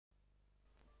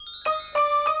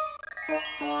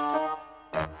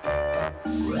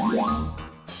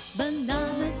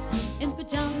Bananas in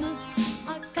pajamas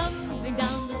are coming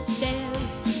down the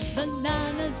stairs.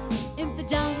 Bananas in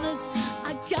pajamas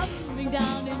are coming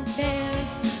down in pairs.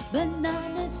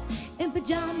 Bananas in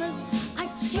pajamas are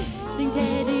chasing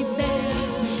teddy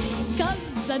bears.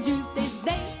 'Cause on Tuesdays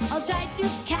they all try to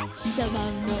catch them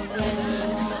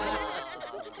unawares.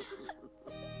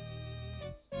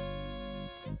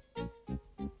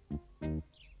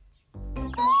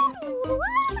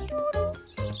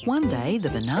 One day, the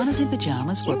bananas in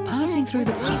pajamas were passing through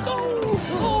the park.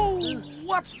 Oh,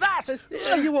 what's that?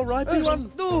 Are you all right,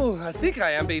 B1? Oh, I think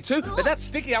I am, B2, but that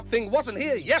sticky-up thing wasn't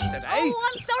here yesterday.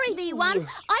 Oh, I'm sorry, B1.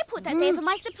 I put that there for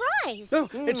my surprise. Oh,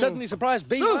 it certainly surprised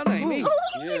B1, Amy.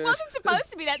 Oh, It wasn't supposed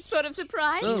to be that sort of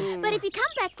surprise. But if you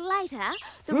come back later,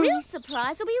 the real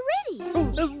surprise will be ready.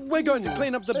 We're going to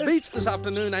clean up the beach this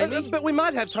afternoon, Amy. But we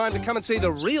might have time to come and see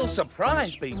the real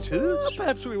surprise, B2.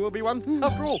 Perhaps we will, B1.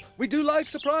 After all, we do like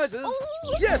surprises.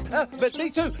 Yes, but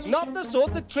B2, not the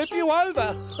sort that trip you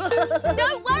over.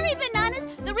 Don't worry, Bananas.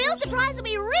 The real surprise will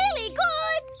be really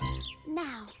good.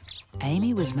 Now.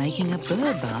 Amy was making a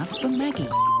bird bath for Maggie.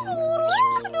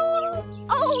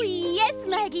 Oh, yes,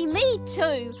 Maggie, me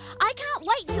too. I can't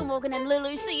wait till Morgan and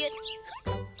Lulu see it.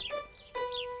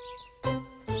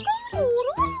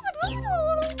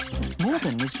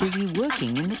 Morgan was busy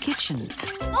working in the kitchen.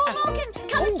 Oh, Morgan,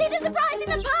 come and see the surprise in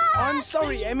the park. I'm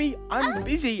sorry, Emmy. I'm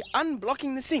busy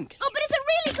unblocking the sink. Oh, but it's a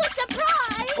really good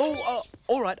surprise. Oh,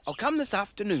 all right. I'll come this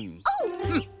afternoon.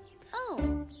 Oh.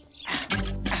 Oh.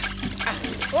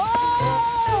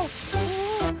 Oh!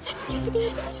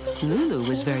 Lulu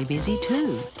was very busy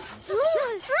too.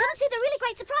 Lulu, come and see the really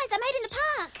great surprise I made in the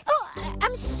park. Oh,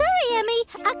 I'm sorry, Emmy.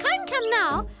 I can't come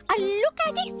now. I'll look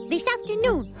at it this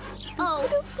afternoon. Oh.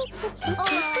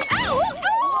 Oh.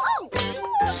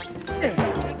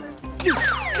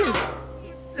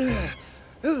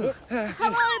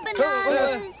 Hello,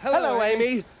 Bananas. Hello,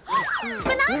 Amy.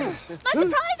 Bananas, my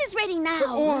surprise is ready now.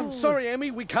 Oh, I'm sorry,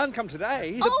 Amy. We can't come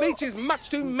today. The beach is much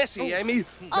too messy, Amy.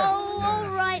 Oh, all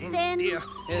right then.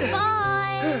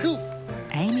 Bye.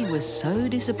 Amy was so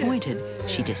disappointed,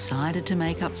 she decided to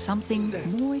make up something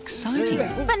more exciting.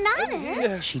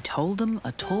 Bananas? She told them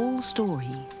a tall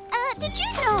story. Did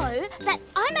you know that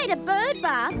I made a bird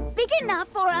bath big enough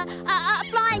for a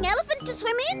flying elephant to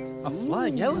swim in? A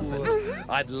flying elephant?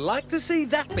 I'd like to see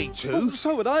that, B2. Oh,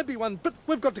 so would I be one, but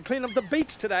we've got to clean up the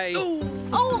beach today.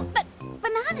 Oh, but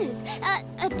Bananas,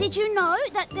 did you know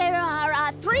that there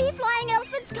are 3 flying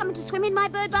elephants coming to swim in my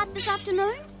bird bath this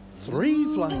afternoon?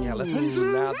 3 flying elephants?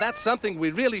 Now, that's something we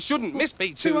really shouldn't miss,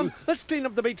 B2. B1, let's clean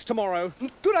up the beach tomorrow.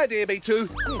 Good idea, B2.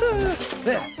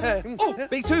 Oh,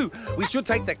 B2, we should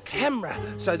take the camera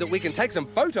so that we can take some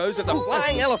photos of the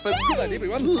flying elephants. Good idea,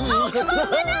 B1.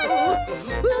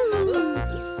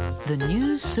 The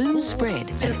news soon spread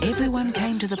and everyone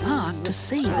came to the park to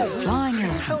see the flying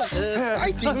elephants.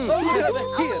 Exciting! Look over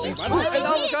here, B1. And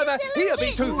I'll look over here,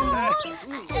 B2.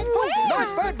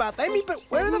 Nice bird bath, Amy, but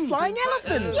where are the flying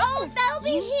elephants? Oh, they'll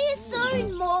be here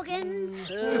soon, Morgan.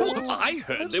 I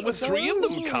heard there were 3 of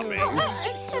them coming.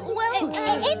 Well,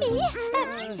 Emmy,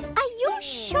 are you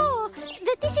sure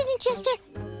that this isn't just a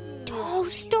tall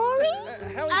story?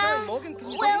 How are you going, Morgan? Can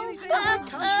you see well, anything?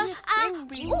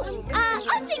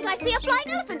 I think I see a flying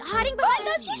elephant hiding behind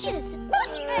those bushes.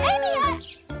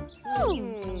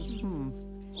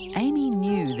 Amy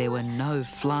knew there were no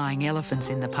flying elephants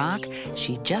in the park.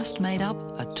 She just made up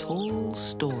a tall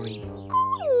story.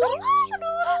 Oh,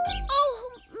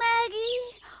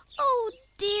 Maggie. Oh,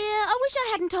 dear. I wish I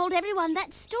hadn't told everyone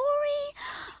that story.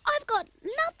 I've got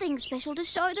nothing special to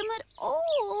show them at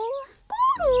all.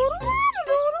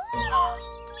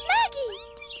 Maggie!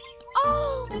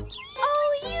 Oh,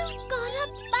 you've got a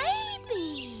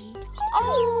baby.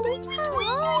 Oh,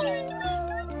 hello.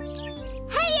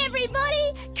 Hey,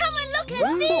 everybody, come and look at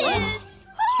this.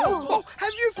 Oh,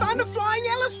 have you found a flying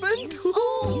elephant?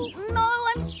 Oh, no,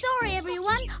 I'm sorry,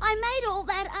 everyone. I made all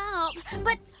that up.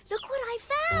 But look what I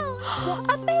found.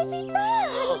 A baby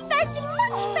bird! That's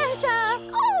much better!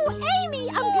 Oh, Amy,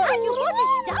 I'm glad you brought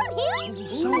us down here.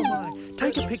 So am I.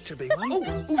 Take a picture, B1.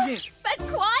 Oh, yes. But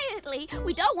quietly.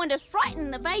 We don't want to frighten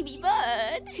the baby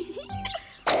bird.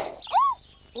 Come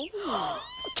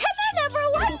on,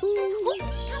 everyone. Come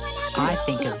on, everyone. I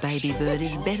think a baby bird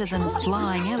is better than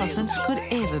flying elephants could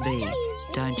ever be.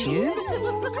 Don't you?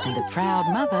 And the proud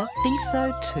mother thinks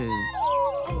so too.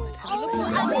 Oh,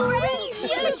 a great,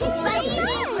 beautiful baby.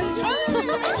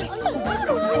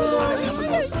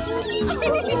 So sweet.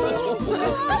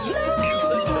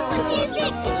 What do you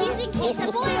think? Do you think he's a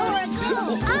boy or a girl?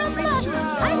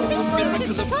 I think we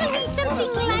should show him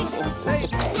something like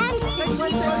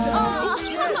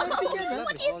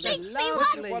What do you think,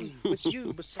 B1? With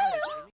you beside